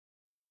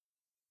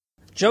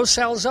Joe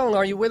Salzone,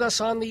 are you with us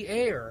on the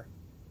air?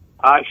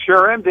 I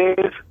sure am,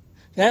 Dave.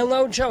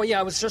 Hello, Joe. Yeah,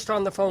 I was just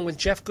on the phone with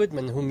Jeff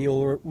Goodman, whom you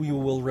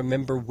will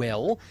remember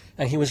well,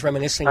 and he was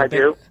reminiscing a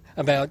bit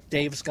about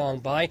Dave's Gone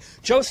By.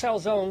 Joe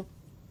Salzone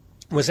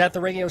was at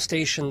the radio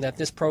station that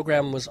this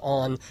program was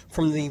on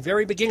from the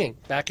very beginning,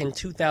 back in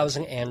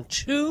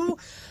 2002,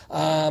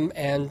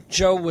 and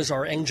Joe was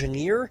our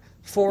engineer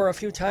for a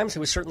few times. He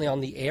was certainly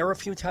on the air a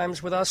few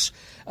times with us,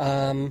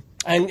 and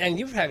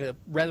you've had a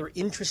rather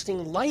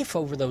interesting life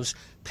over those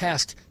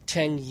past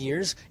 10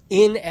 years,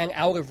 in and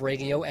out of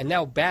radio, and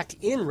now back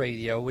in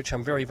radio, which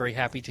I'm very, very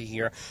happy to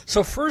hear.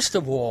 So first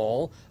of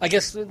all, I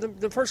guess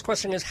the first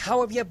question is,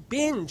 how have you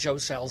been, Joe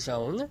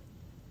Salzone?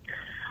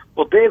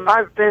 Well, Dave,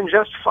 I've been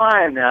just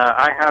fine.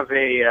 I have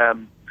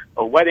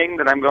a wedding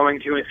that I'm going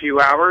to in a few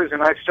hours,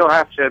 and I still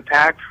have to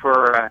pack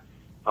for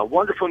a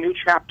wonderful new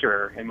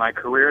chapter in my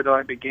career that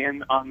I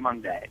begin on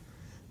Monday.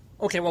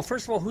 Okay, well,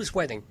 first of all, whose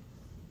wedding?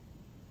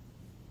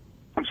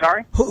 I'm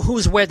sorry?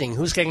 Whose wedding?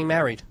 Who's getting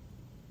married?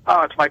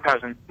 Oh, it's my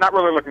cousin. Not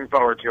really looking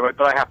forward to it,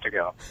 but I have to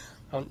go.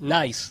 Oh,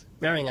 nice.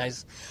 Very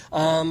nice.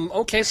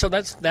 Okay, so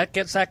that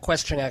gets that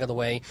question out of the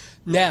way.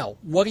 Now,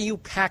 what are you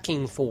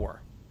packing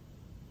for?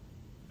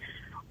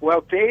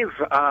 Well, Dave,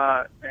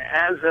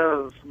 as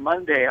of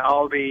Monday,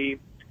 I'll be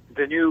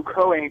the new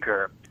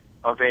co-anchor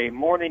of a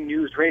morning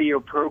news radio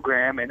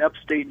program in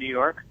upstate New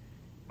York.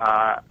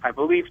 I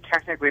believe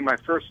technically my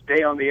first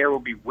day on the air will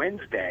be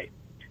Wednesday,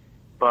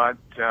 but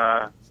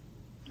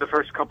the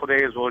first couple of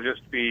days will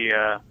just be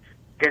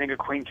getting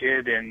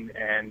acquainted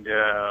and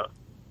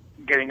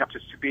getting up to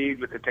speed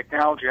with the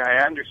technology.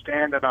 I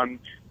understand that on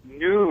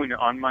noon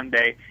on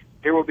Monday,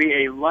 there will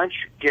be a lunch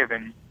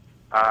given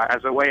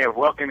as a way of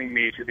welcoming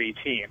me to the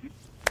team.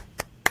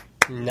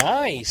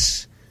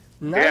 Nice.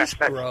 Yes,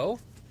 bro.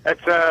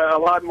 That's a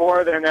lot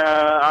more than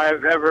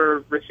I've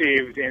ever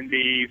received in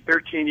the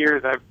 13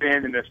 years I've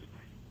been in this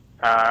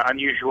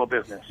unusual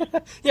business.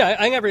 Yeah,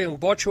 I never even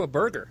bought you a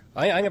burger.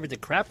 I never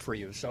did crap for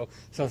you. So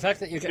the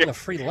fact that you're getting a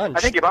free lunch. I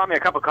think you bought me a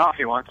cup of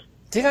coffee once.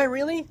 Did I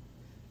really?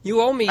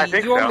 You owe me.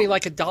 You owe me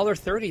like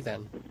 $1.30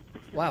 then.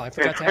 Wow, I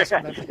forgot to ask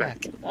for that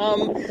back.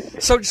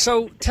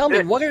 So tell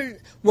me,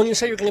 when you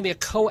say you're going to be a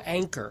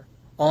co-anchor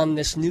on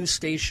this new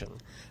station,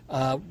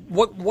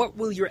 what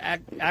will your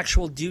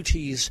actual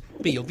duties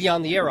be? You'll be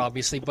on the air,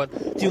 obviously, but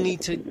do you need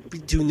to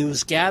do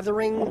news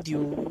gathering? What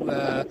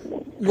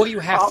do you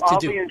have to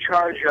do? I'll be in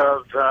charge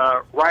of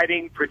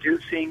writing,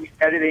 producing,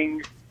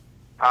 editing,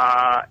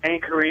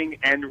 anchoring,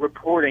 and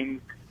reporting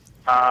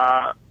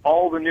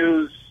all the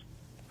news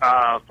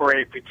for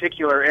a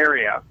particular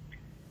area.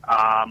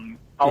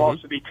 I'll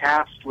also be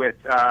tasked with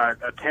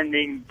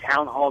attending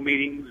town hall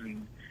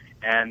meetings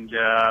and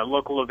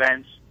local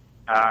events,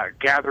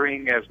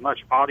 gathering as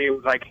much audio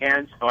as I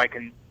can so I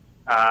can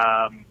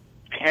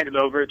hand it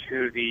over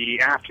to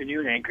the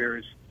afternoon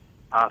anchors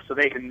so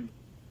they can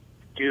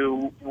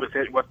do with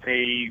it what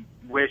they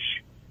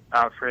wish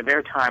for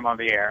their time on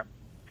the air.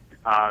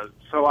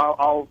 So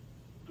I'll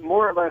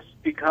more or less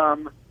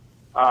become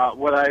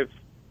what I've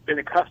been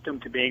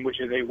accustomed to being,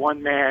 which is a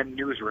one-man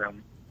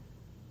newsroom.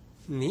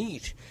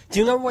 Neat. Do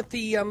you know what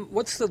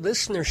what's the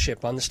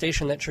listenership on the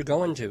station that you're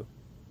going to?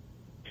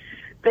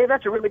 Dave,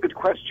 that's a really good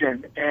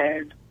question,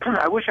 and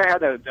I wish I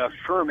had a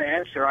firm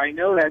answer. I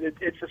know that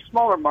it's a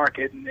smaller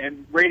market,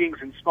 and ratings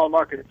in small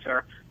markets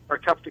are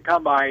tough to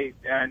come by,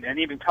 and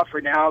even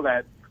tougher now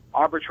that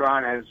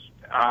Arbitron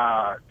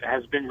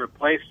has been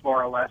replaced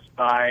more or less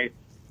by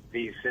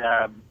these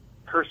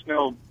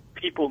personal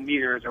people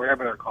meters or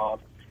whatever they're called.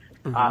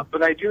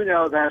 But I do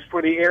know that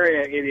for the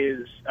area, it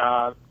is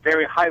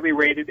very highly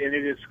rated, and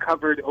it is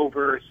covered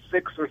over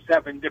 6 or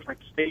 7 different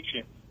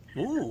stations.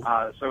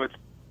 So it's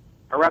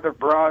a rather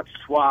broad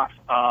swath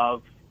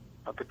of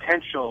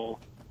potential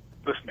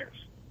listeners.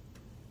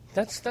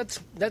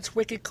 That's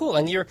wicked cool,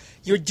 and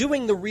you're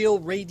doing the real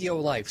radio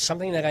life,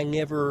 something that I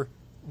never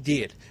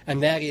did,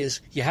 and that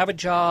is you have a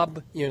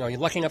job. You know, you're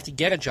lucky enough to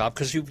get a job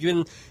because you've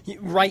been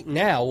right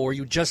now, or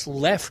you just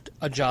left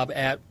a job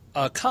at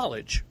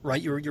college,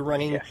 right? You're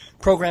running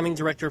programming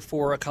director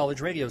for a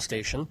college radio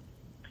station.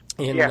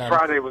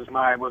 Friday was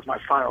my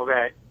final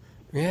day.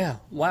 Yeah,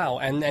 wow.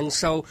 And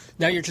so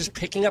now you're just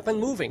picking up and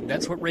moving.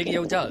 That's what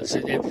radio does.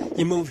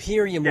 You move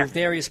here, you move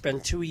there, you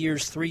spend 2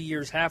 years, 3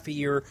 years, half a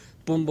year,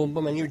 boom, boom,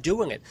 boom, and you're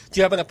doing it. Do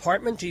you have an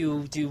apartment? Do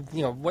you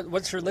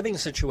what's your living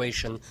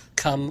situation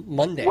come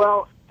Monday?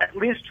 Well, at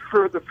least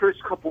for the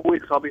first couple of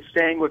weeks, I'll be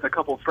staying with a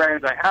couple of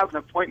friends. I have an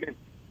appointment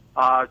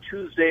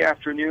Tuesday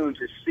afternoon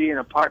to see an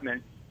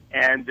apartment.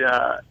 And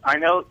I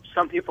know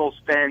some people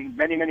spend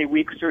many, many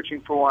weeks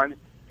searching for one.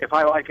 If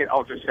I like it,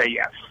 I'll just say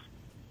yes.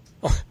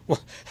 Oh, well,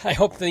 I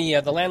hope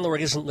the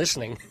landlord isn't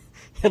listening.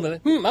 I'll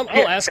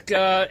ask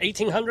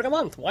 $1,800 a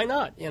month. Why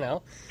not? You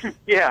know.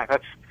 Yeah,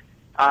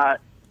 that's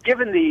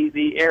given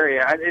the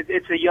area.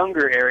 It's a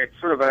younger area. It's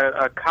sort of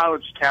a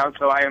college town,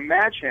 so I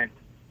imagine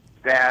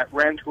that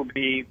rent will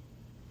be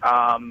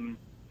on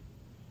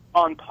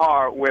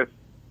par with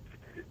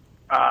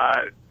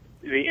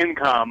the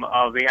income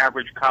of the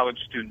average college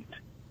student.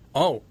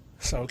 Oh,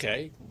 so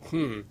okay.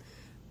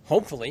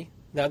 Hopefully.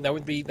 That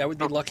would be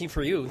lucky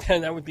for you.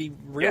 That would be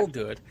real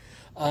good.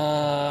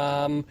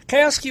 Can I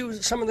ask you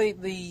some of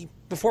the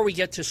before we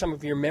get to some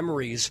of your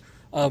memories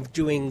of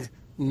doing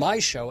my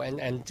show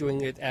and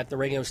doing it at the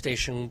radio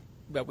station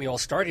that we all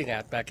started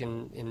at back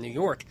in New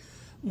York?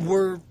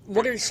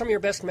 What are some of your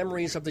best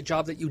memories of the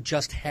job that you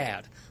just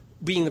had,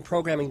 being the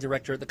programming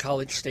director at the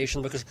college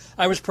station? Because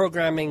I was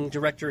programming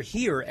director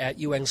here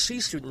at UNC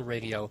Student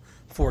Radio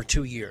for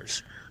 2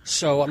 years.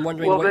 So I'm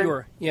wondering what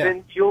your... Yeah.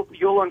 Then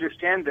you'll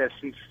understand this,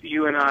 since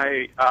you and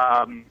I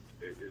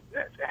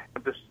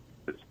have this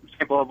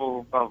same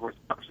level of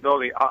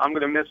responsibility. I'm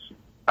going to miss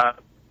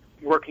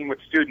working with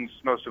students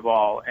most of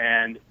all,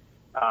 and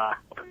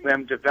helping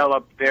them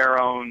develop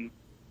their own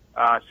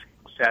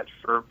skill set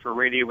for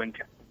radio and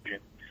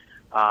television.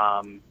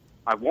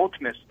 I won't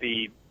miss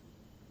the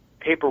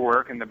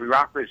paperwork and the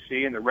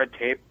bureaucracy and the red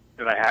tape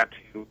that I had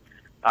to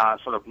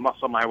sort of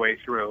muscle my way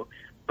through.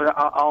 But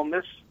I'll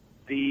miss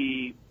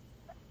the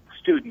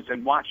students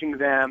and watching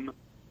them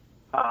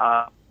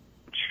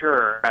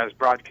mature as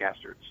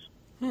broadcasters.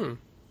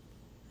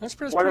 That's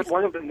pretty.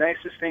 One of the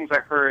nicest things I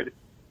heard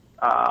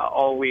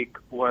all week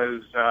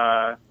was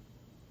a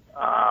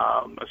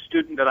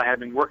student that I had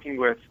been working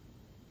with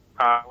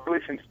really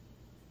since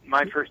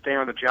my first day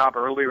on the job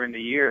earlier in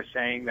the year,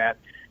 saying that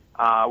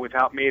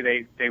without me,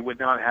 they would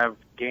not have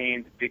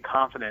gained the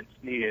confidence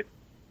needed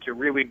to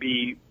really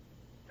be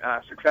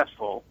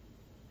successful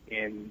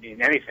in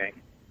anything,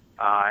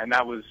 and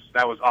that was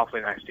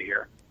awfully nice to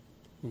hear.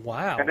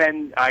 Wow! And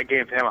then I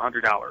gave him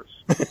 $100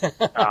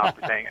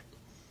 for saying it.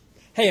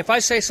 Hey, if I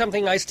say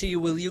something nice to you,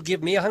 will you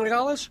give me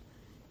 $100?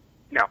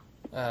 No.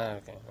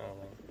 Okay.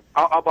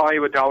 I'll buy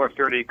you a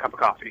 $1.30 cup of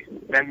coffee.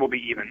 Then we'll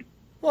be even.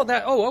 Well,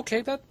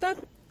 okay.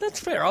 That's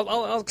fair.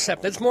 I'll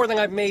accept. That's more than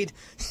I've made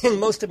in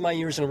most of my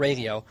years in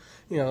radio.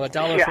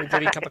 $1 for a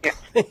dirty cup of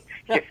coffee.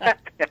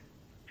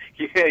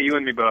 Yeah, you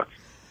and me both.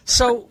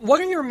 So,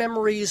 what are your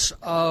memories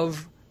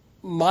of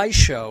my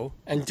show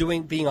and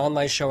being on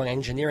my show and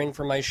engineering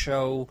for my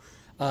show?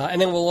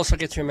 And then we'll also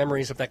get to your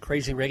memories of that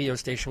crazy radio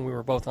station we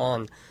were both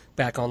on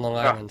back on Long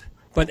Island.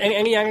 But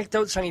any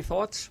anecdotes, any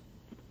thoughts?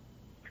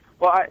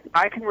 Well,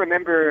 I can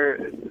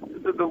remember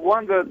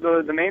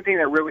the main thing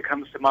that really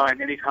comes to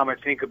mind anytime I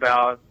think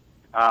about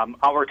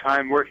our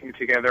time working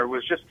together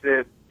was just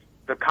the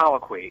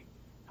colloquy.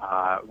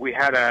 We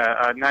had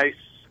a nice,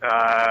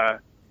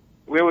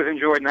 we always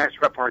enjoyed nice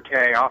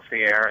repartee off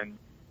the air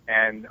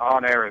and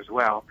on air as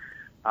well.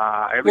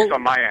 At least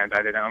on my end,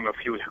 I don't know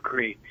if you would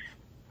agree.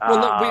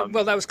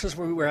 Well, that was because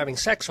we were having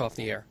sex off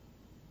the air.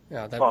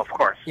 Yeah. Well, of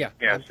course. Yeah.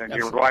 Yes, and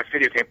your wife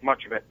videotaped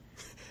much of it.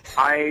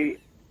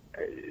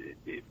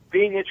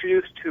 Being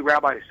introduced to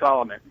Rabbi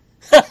Solomon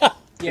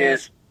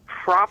is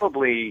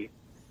probably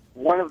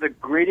one of the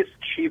greatest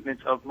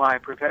achievements of my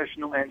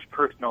professional and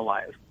personal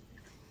life.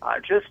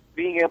 Just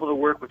being able to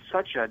work with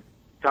such a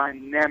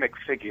dynamic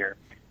figure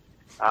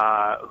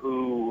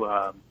who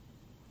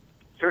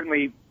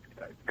certainly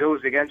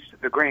goes against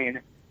the grain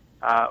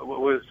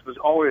was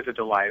always a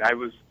delight. I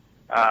was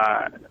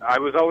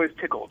always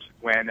tickled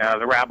when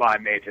the rabbi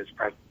made his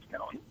presence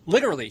known.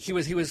 Literally, he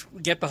was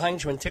get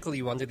behind you and tickle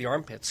you under the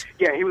armpits.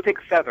 Yeah, he would take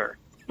a feather,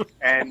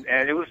 and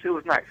it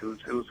was nice.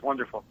 It was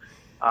wonderful.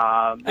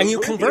 And you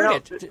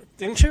converted,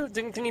 didn't you?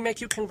 Didn't he make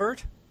you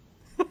convert?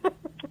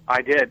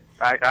 I did.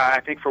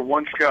 I think for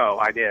one show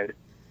I did.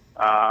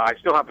 I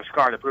still have a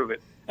scar to prove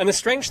it. And the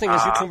strange thing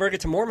is you converted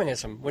to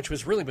Mormonism, which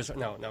was really bizarre.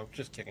 No,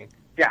 just kidding.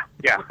 Yeah.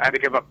 I had to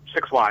give up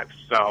 6 wives,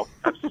 so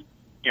that's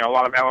a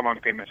lot of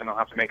alimony payments I don't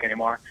have to make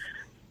anymore.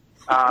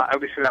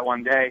 At least for that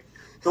one day.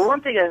 The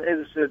one thing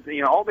is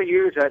all the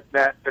years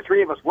that the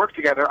three of us worked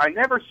together, I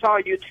never saw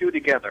you two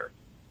together.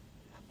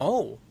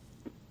 Oh.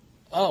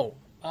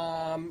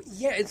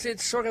 Yeah,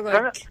 it's sort of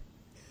like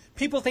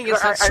people think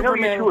it's like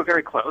Superman. I know you two were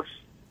very close.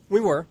 We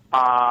were.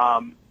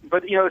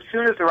 But as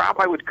soon as the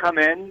rabbi would come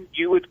in,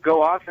 you would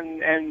go off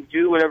and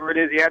do whatever it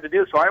is you had to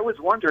do. So I always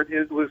wondered,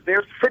 was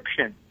there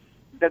friction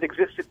that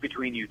existed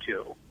between you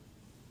two?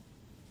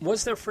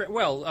 Was there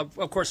well,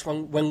 of course,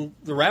 when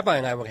the rabbi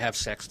and I would have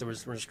sex, there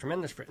was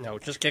tremendous friction. No,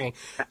 just kidding.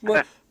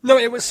 Well, no,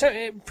 it was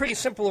a pretty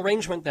simple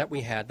arrangement that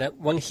we had, that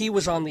when he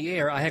was on the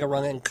air, I had to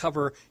run and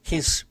cover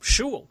his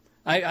shul.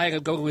 I had to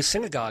go to his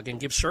synagogue and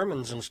give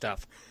sermons and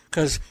stuff.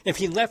 Because if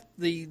he left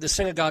the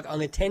synagogue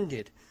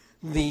unattended,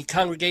 the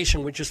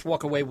congregation would just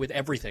walk away with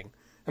everything.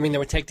 I mean, they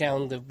would take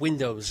down the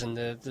windows and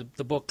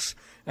the books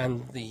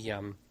and they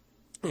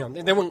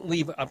wouldn't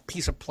leave a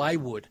piece of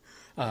plywood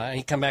and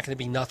he'd come back and there'd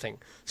be nothing.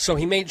 So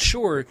he made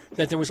sure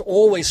that there was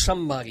always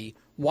somebody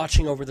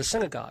watching over the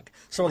synagogue.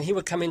 So when he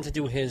would come in to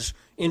do his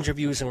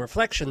interviews and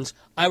reflections,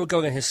 I would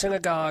go to his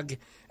synagogue,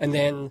 and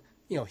then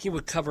he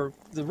would cover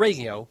the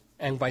radio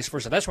and vice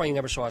versa. That's why you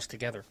never saw us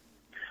together.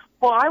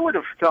 Well, I would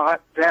have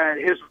thought that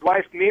his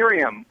wife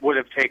Miriam would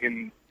have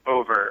taken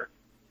over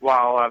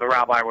while the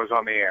rabbi was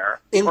on the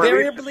air.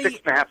 Invariably, or at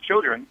least 6.5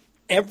 children.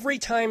 Every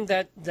time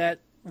that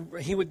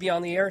he would be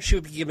on the air, she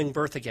would be giving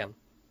birth again.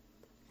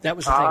 That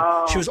was the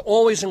thing. She was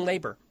always in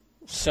labor.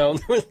 So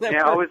there was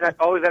never... always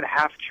that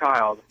half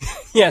child.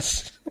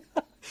 Yes.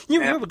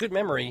 You have a good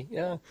memory,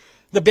 yeah.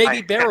 The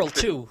baby Beryl,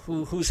 too,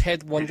 whose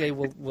head one day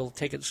will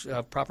take its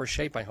proper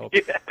shape, I hope.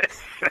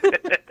 Yes.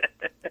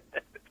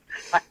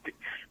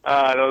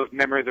 Those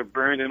memories are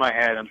burned in my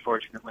head,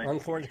 unfortunately.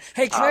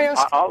 Hey, can I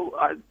ask?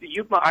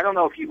 I don't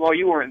know if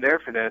you weren't there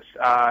for this.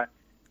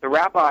 The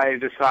rabbi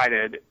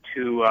decided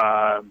to,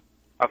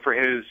 for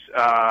his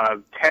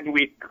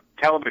 10-week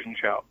television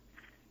show,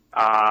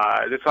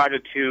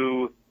 decided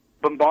to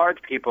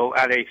bombard people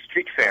at a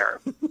street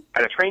fair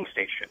at a train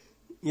station.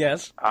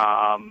 Yes.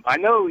 I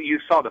know you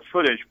saw the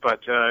footage,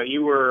 but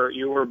you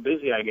were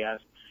busy, I guess.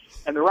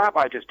 And the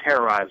rabbi just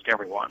terrorized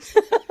everyone.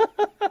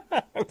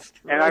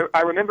 And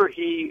I remember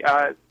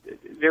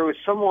there was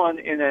someone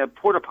in a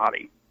porta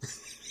potty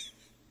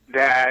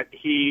that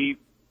he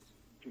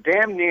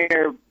damn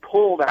near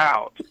pulled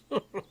out.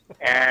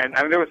 And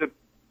there was a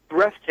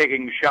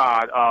breathtaking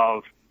shot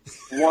of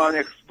one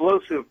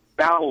explosive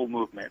bowel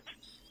movement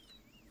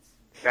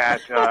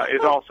that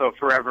is also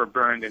forever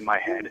burned in my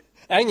head.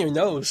 And your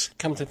nose,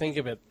 come to think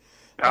of it.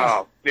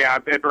 Oh, yeah,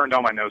 it burned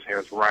all my nose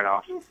hairs right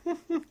off.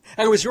 And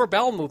it was your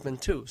bowel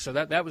movement, too, so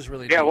that was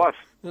really... Yeah, it was.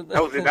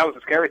 That was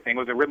a scary thing. It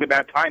was a really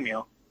bad time,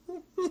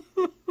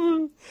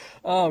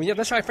 Oh, yeah,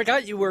 that's right. I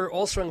forgot you were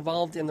also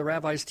involved in the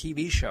Rabbi's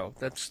TV show.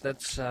 That's.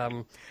 I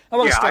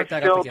want to start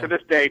that up again. I still, to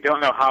this day, don't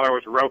know how I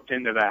was roped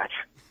into that.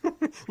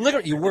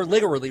 You were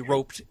literally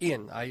roped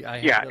in.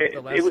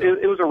 It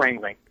was a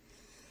wrangling.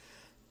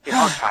 It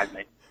hog-tied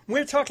me.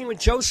 We're talking with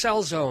Joe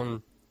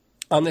Salzone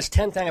on this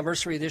 10th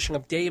anniversary edition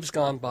of Dave's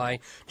Gone By.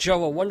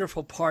 Joe, a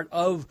wonderful part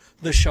of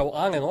the show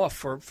on and off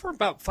for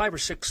about 5 or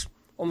 6,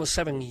 almost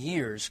 7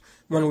 years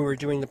when we were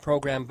doing the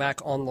program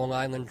back on Long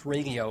Island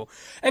radio.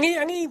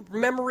 Any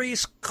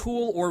memories,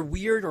 cool or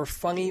weird or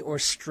funny or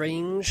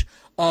strange,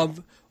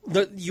 of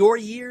your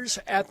years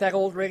at that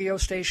old radio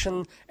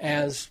station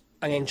as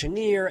an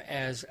engineer,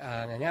 as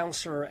an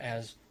announcer,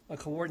 as a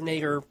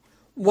coordinator,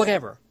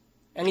 whatever?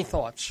 Any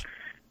thoughts?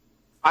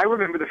 I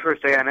remember the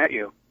first day I met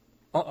you.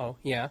 Uh-oh,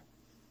 yeah.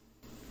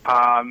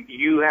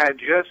 You had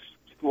just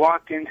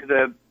walked into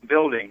the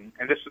building,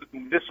 and this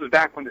was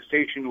back when the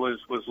station was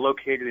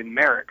located in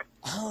Merrick,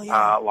 Long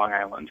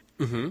Island.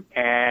 Mm-hmm.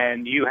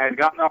 And you had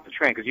gotten off the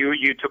train, because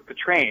you took the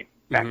train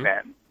back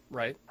then.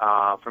 Right.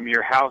 From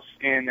your house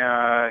in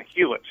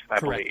Hewlett, I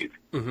Correct. believe.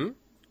 Mm-hmm.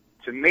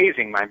 It's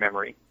amazing, my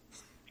memory.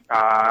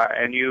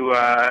 And you,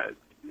 as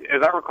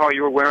I recall,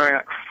 you were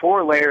wearing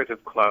 4 layers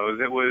of clothes.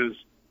 It was,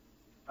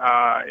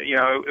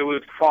 it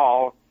was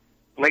fall,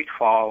 late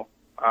fall.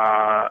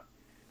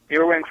 You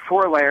were wearing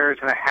 4 layers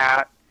and a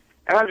hat,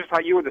 and I just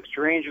thought you were the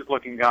strangest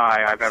looking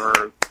guy I've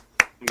ever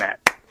met.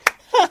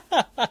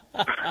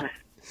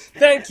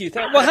 Thank you.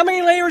 Well, how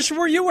many layers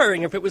were you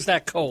wearing if it was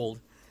that cold?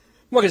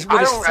 What is 3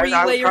 layers I was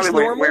probably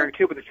normal? wearing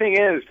 2, but the thing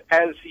is,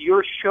 as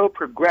your show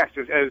progressed,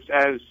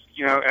 as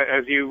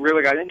you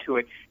really got into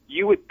it,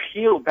 you would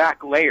peel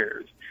back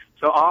layers.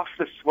 So off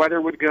the sweater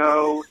would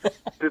go,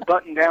 the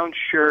button-down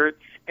shirt.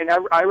 And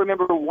I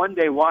remember one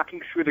day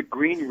walking through the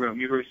green room.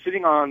 You were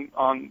sitting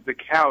on the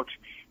couch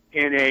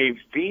in a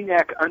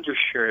V-neck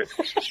undershirt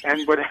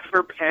and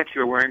whatever pants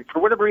you were wearing. For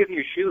whatever reason,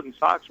 your shoes and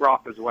socks were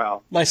off as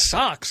well. My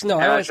socks? No,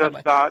 and I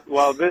just thought,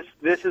 well, this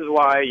is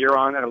why you're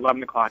on at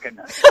 11 o'clock at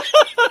night.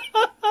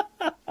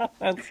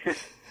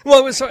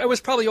 Well, it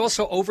was probably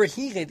also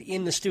overheated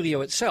in the studio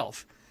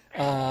itself.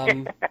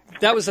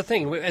 That was the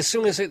thing. As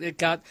soon as it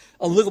got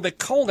a little bit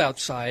cold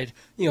outside,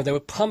 they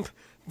would pump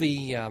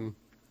the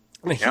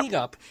heat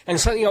up.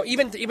 And so,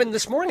 even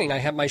this morning, I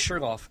had my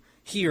shirt off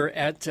here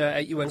at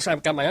UNC.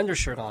 I've got my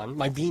undershirt on,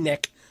 my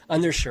V-neck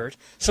undershirt.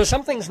 So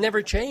some things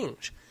never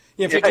change.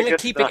 If you're going to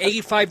keep it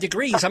 85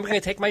 degrees, I'm going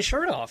to take my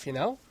shirt off,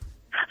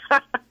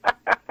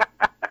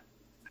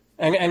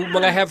 And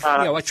when I have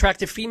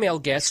attractive female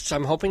guests,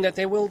 I'm hoping that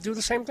they will do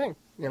the same thing.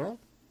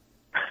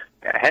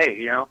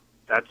 Hey,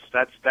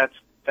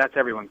 that's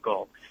everyone's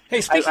goal.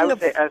 Hey, speaking I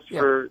would say, as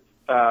for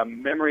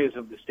memories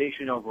of the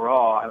station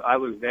overall, I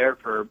was there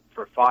for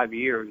 5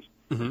 years.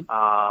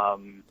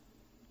 Mm-hmm.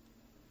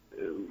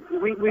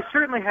 We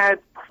certainly had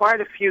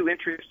quite a few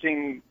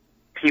interesting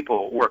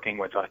people working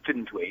with us,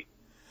 didn't we?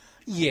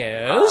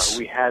 Yes.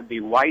 We had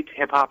the white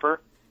hip-hopper.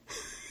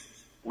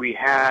 We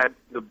had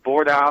the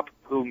board op,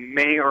 who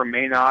may or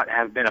may not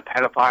have been a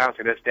pedophile.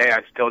 To this day,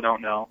 I still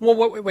don't know.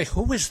 Well, wait,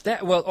 who was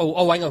that?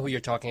 Well, I know who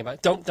you're talking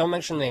about. Don't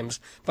mention names,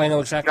 but I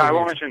know exactly. No, I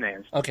won't mention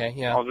names. Okay,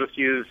 yeah. I'll just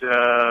use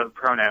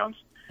pronouns.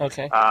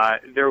 Okay.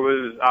 There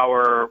was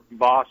our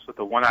boss with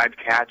the one-eyed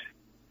cat.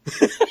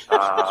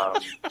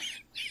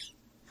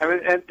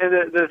 And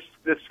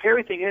the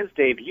scary thing is,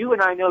 Dave, you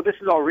and I know this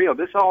is all real.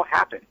 This all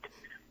happened.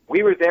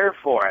 We were there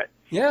for it.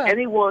 Yeah.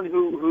 Anyone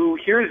who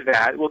hears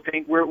that will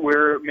think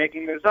we're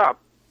making this up.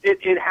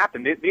 It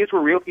happened. These were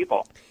real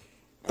people.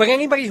 But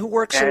anybody who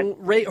works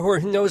or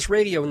who knows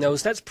radio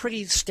knows that's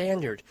pretty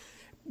standard.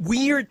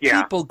 Weird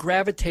people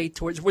gravitate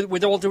towards,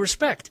 with all due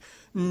respect,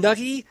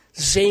 nutty,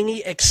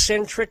 zany,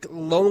 eccentric,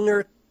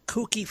 loner,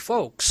 kooky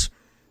folks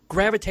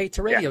gravitate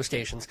to radio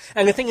stations.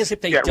 And the thing is,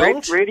 if they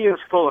don't... radio's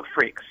full of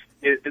freaks.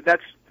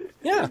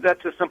 Yeah.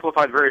 That's a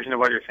simplified version of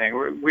what you're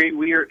saying.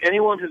 We are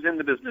anyone who's in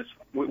the business.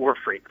 We're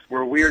freaks.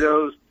 We're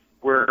weirdos.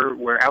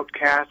 We're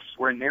outcasts.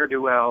 We're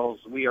ne'er-do-wells.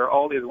 We are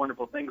all these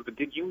wonderful things. But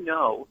did you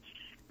know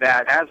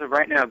that as of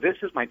right now, this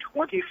is my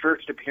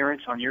 21st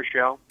appearance on your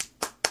show?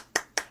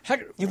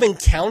 You've been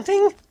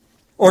counting?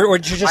 Or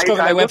did you just go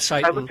to my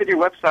website? I looked at your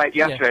website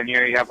yesterday, and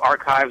you have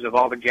archives of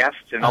all the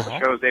guests and all the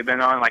shows they've been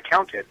on, and I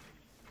counted.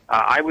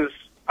 I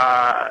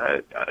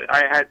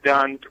had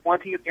done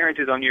 20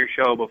 appearances on your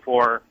show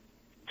before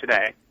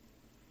today.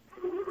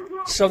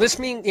 So this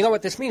means, you know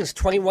what this means?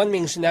 21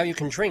 means now you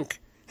can drink.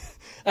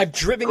 I've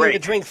driven you to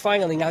drink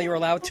finally. Now you're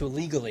allowed to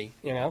legally,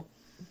 you know?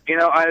 You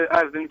know,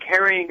 I've been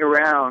carrying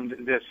around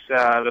this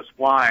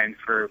wine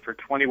for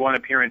 21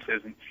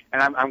 appearances,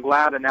 and I'm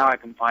glad that now I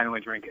can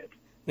finally drink it.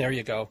 There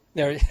you go.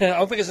 I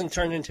hope it isn't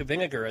turned into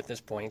vinegar at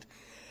this point.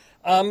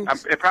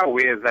 It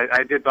probably is.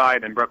 I did buy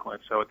it in Brooklyn,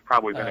 so it's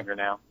probably vinegar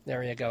now.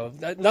 There you go.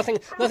 Nothing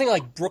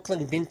like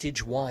Brooklyn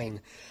vintage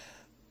wine.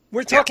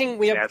 We're talking,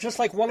 we have just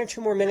like 1 or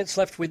 2 more minutes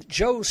left with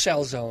Joe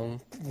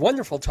Salzone.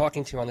 Wonderful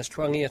talking to you on this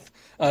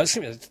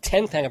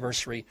 10th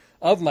anniversary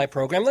of my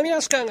program. Let me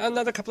ask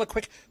another couple of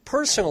quick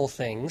personal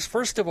things.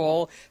 First of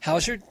all,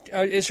 is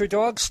your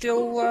dog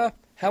still,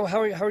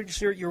 how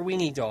is your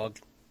weenie dog?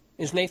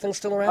 Is Nathan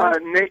still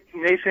around?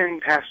 Nathan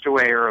passed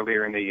away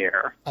earlier in the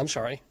year. I'm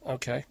sorry.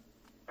 Okay.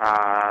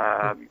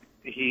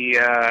 He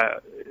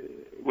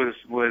was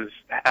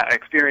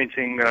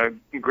experiencing a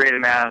great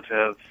amount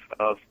of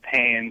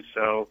pain,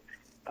 so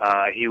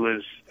he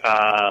was,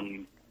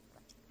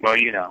 well,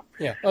 you know.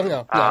 Yeah. Oh, no.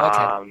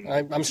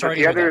 Okay. I'm sorry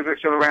to hear that. The others are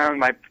still around.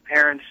 My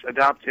parents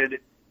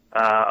adopted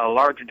a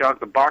larger dog.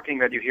 The barking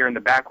that you hear in the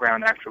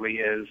background actually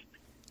is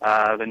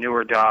the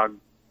newer dog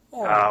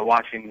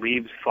watching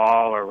leaves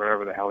fall or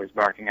whatever the hell he's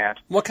barking at.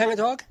 What kind of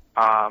dog?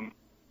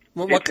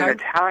 It's an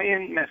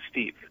Italian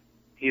Mastiff.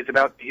 He's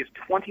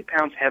 20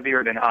 pounds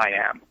heavier than I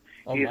am.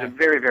 He's a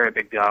very, very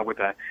big dog with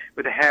a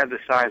head the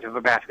size of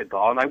a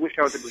basketball, and I wish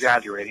I was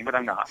exaggerating, but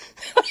I'm not.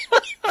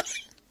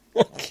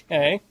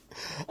 Okay.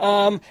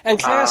 And can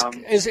I ask,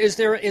 is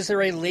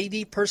there a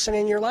lady person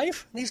in your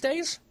life these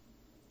days?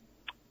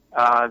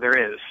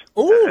 There is.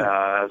 Ooh.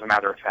 As a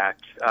matter of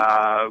fact,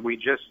 we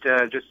just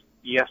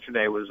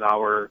yesterday was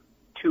our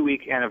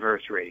 2-week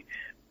anniversary.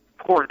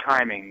 Poor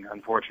timing,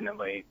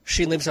 unfortunately.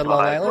 She lives on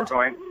Long Island?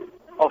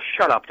 Oh,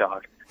 shut up,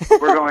 dog.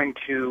 We're going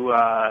to,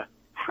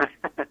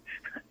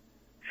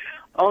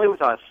 only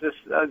with us.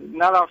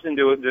 Not often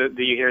do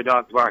you hear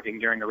dogs barking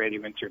during a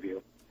radio interview.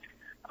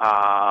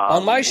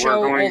 On my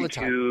show, all the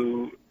time. We're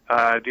going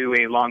to do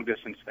a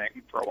long-distance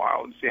thing for a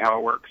while and see how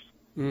it works.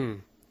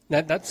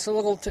 That's a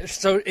little...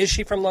 So is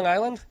she from Long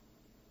Island?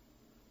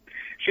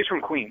 She's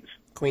from Queens.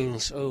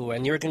 Queens. Oh,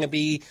 and you're going to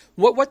be...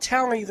 What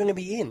town are you going to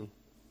be in?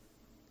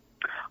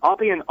 I'll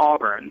be in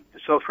Auburn.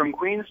 So from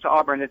Queens to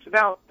Auburn, it's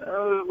about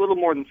a little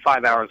more than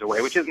 5 hours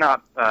away, which is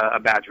not a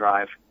bad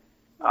drive.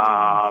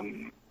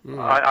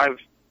 I've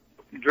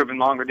driven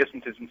longer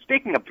distances. And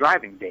speaking of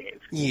driving, Dave.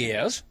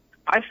 Yes?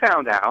 I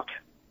found out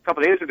a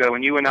couple of days ago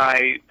when you and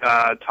I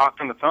talked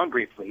on the phone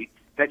briefly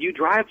that you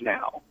drive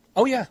now.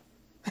 Oh, yeah.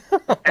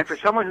 And for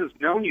someone who's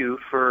known you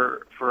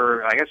for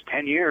I guess,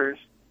 10 years,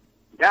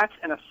 that's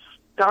an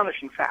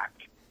astonishing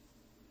fact.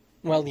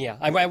 Well, yeah.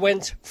 I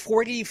went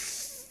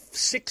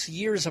 46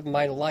 years of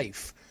my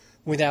life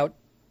without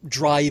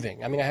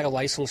driving. I mean, I had a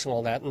license and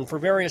all that, and for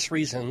various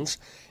reasons,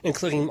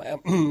 including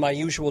my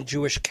usual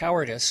Jewish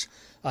cowardice,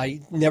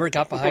 I never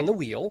got behind the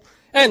wheel,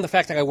 and the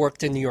fact that I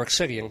worked in New York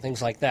City and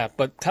things like that.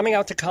 But coming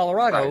out to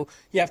Colorado,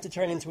 you have to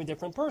turn into a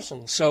different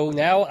person. So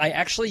now I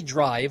actually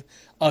drive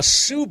a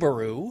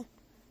Subaru,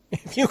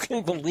 if you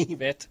can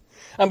believe it.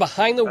 I'm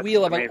behind the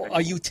wheel of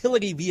a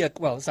utility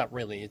vehicle. Well, it's not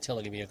really a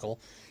utility vehicle.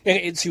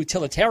 It's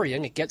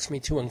utilitarian. It gets me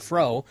to and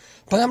fro.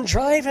 But I'm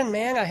driving,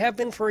 man. I have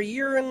been for a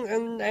year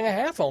and a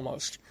half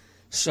almost.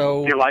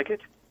 So do you like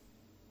it?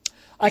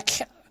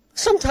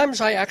 Sometimes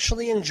I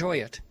actually enjoy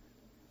it.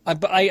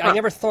 I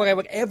never thought I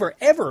would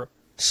ever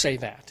say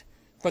that.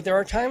 But there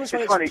are times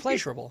when it's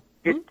pleasurable.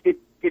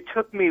 It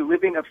took me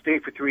living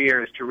upstate for 3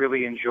 years to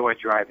really enjoy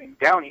driving.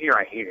 Down here,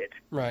 I hate it.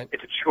 Right.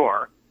 It's a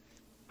chore.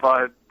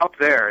 But up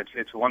there,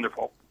 it's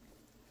wonderful.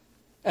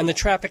 And the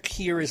traffic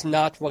here is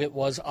not what it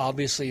was,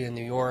 obviously, in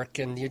New York.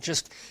 And you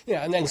just,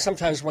 and then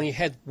sometimes when you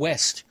head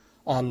west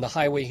on the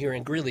highway here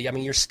in Greeley, I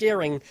mean, you're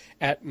staring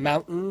at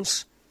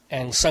mountains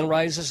and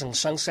sunrises and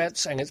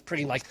sunsets, and it's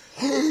pretty like,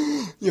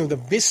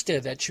 the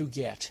vista that you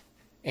get.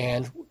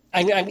 And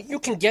you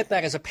can get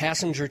that as a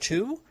passenger,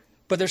 too,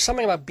 but there's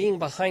something about being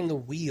behind the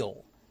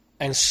wheel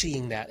and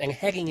seeing that and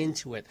heading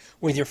into it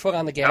with your foot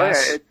on the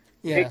gas.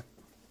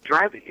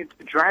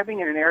 Driving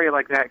in an area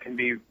like that can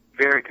be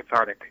very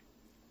cathartic.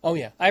 Oh,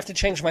 yeah. I have to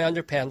change my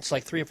underpants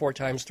like 3 or 4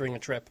 times during a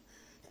trip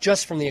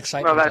just from the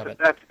excitement of it.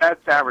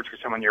 That's average for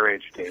someone your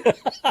age, Dave.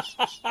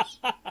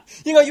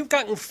 You've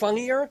gotten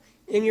funnier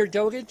in your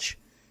dotage.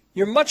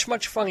 You're much,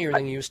 much funnier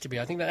than you used to be.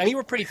 I think that, and you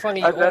were pretty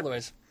funny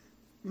always.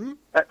 Mm-hmm.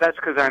 That's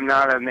because I'm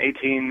not an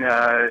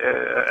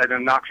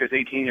obnoxious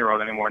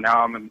 18-year-old anymore.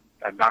 Now I'm an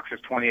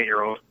obnoxious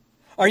 28-year-old.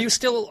 Are you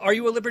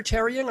a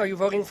libertarian? Are you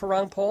voting for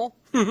Ron Paul?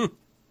 Ron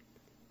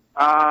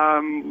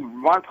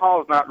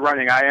Paul is not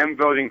running. I am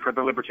voting for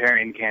the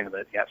Libertarian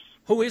candidate, yes.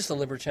 Who is the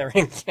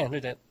Libertarian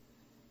candidate?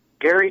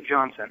 Gary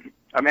Johnson,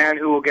 a man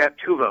who will get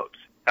 2 votes,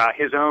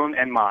 his own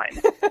and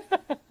mine.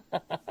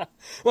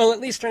 Well, at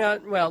least you're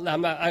not. Well,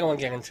 I don't want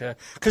to get into it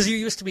because you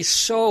used to be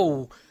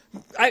so.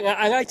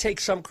 I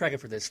take some credit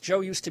for this.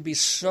 Joe used to be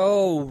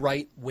so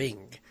right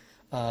wing,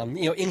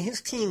 in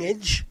his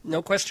teenage,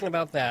 no question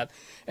about that.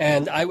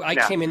 And I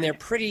came in there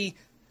pretty.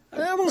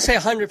 I won't say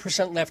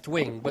 100% left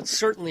wing, but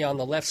certainly on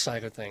the left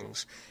side of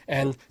things,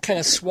 and kind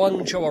of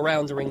swung Joe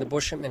around during the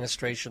Bush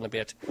administration a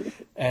bit.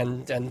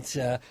 And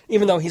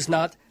even though he's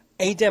not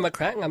a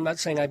Democrat, and I'm not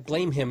saying I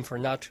blame him for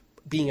not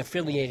being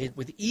affiliated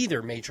with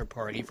either major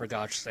party, for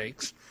gosh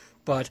sakes,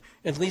 but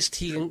at least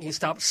he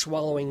stopped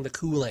swallowing the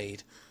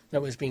Kool-Aid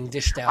that was being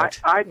dished out.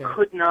 I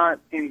could not,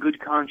 in good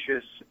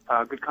conscience,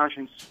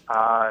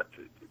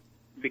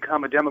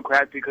 become a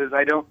Democrat because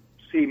I don't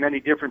see many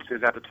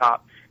differences at the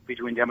top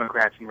between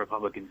Democrats and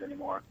Republicans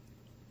anymore.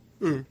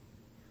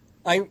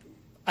 I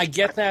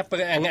get that, but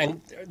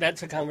and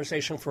that's a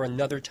conversation for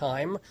another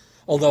time.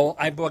 Although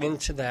I brought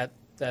into that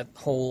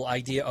whole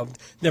idea of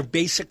they're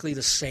basically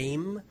the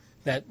same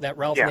that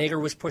Ralph Nader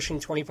was pushing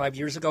 25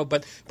 years ago,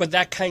 but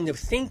that kind of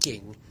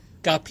thinking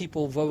got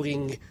people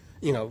voting.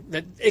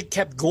 That it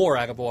kept Gore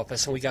out of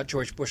office, and we got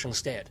George Bush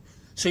instead.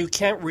 So you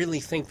can't really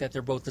think that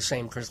they're both the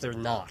same because they're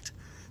not.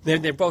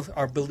 They both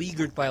are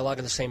beleaguered by a lot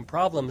of the same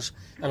problems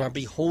and are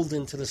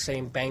beholden to the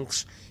same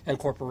banks and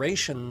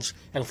corporations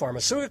and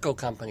pharmaceutical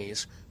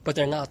companies, but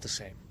they're not the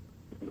same.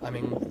 I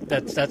mean,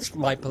 that's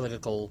my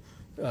political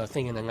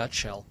thing in a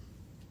nutshell.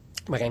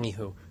 But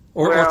anywho,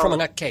 or from a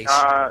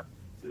nutcase.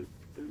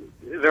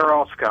 They're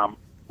all scum.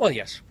 Well,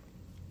 yes.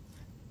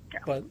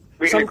 Yeah. But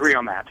we can agree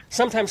on that.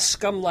 Sometimes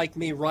scum like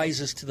me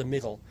rises to the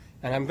middle.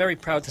 And I'm very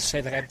proud to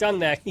say that I've done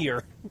that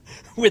here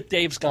with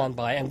Dave's Gone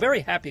By. I'm very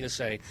happy to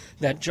say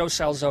that Joe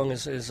Salzone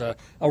is a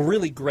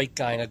really great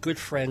guy and a good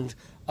friend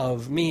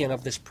of me and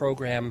of this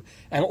program.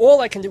 And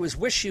all I can do is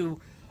wish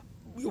you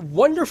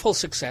wonderful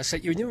success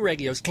at your new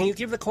radios. Can you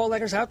give the call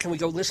letters out? Can we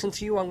go listen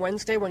to you on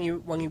Wednesday when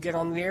you get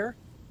on the air?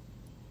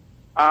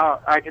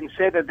 I can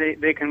say that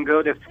they can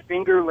go to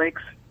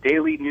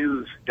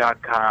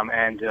FingerLakesDailyNews.com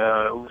and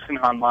listen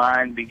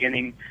online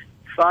beginning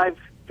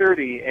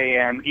 5:30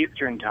 a.m.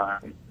 Eastern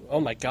Time. Oh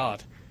my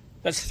God,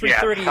 that's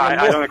 3:30. Yeah,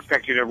 I don't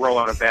expect you to roll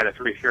out of bed at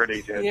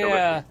 3:30.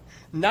 Yeah,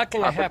 not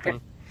going to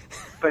happen.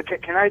 But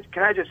can I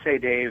just say,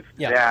 Dave,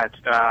 that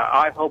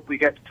I hope we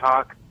get to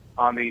talk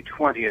on the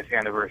 20th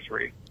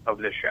anniversary of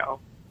this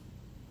show.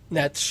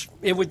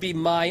 It would be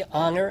my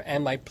honor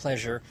and my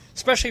pleasure,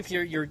 especially if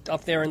you're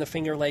up there in the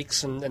Finger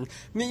Lakes and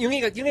you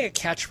need a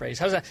catchphrase.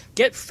 How's that?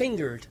 Get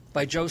fingered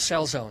by Joe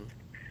Salzone.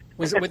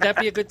 Would that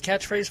be a good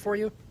catchphrase for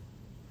you?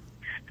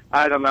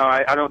 I don't know.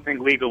 I don't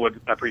think legal would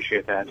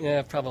appreciate that.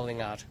 Yeah, probably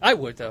not. I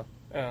would, though.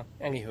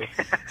 Anywho.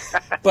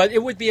 But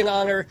it would be an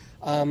honor.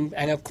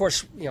 And, of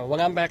course,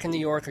 when I'm back in New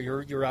York or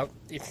you're out,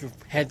 if you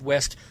head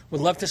west,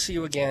 would love to see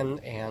you again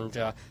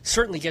and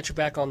certainly get you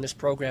back on this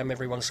program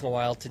every once in a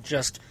while to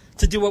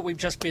do what we've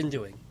just been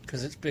doing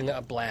because it's been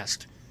a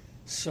blast.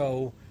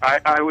 So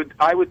I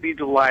would be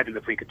delighted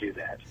if we could do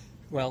that.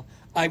 Well,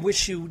 I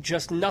wish you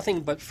just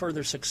nothing but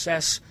further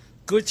success,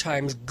 good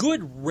times,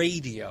 good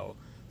radio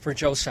for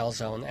Joe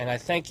Salzone, and I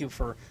thank you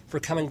for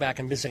coming back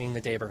and visiting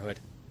the neighborhood.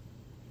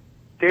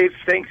 Dave,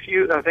 thank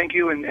you,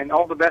 and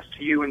all the best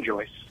to you and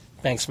Joyce.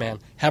 Thanks, man.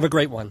 Have a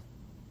great one.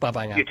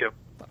 Bye-bye now. You too.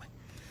 Bye-bye.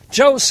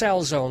 Joe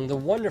Salzone, the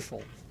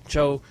wonderful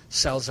Joe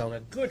Salzone,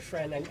 a good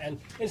friend, and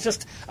it's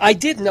just, I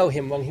did know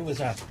him when he was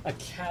a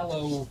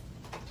callow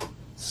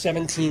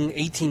 17,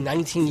 18,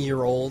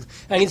 19-year-old,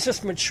 and he's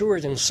just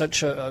matured in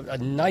such a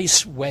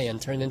nice way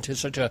and turned into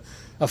such a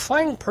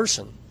fine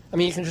person. I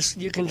mean,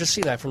 you can just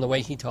see that from the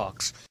way he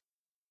talks.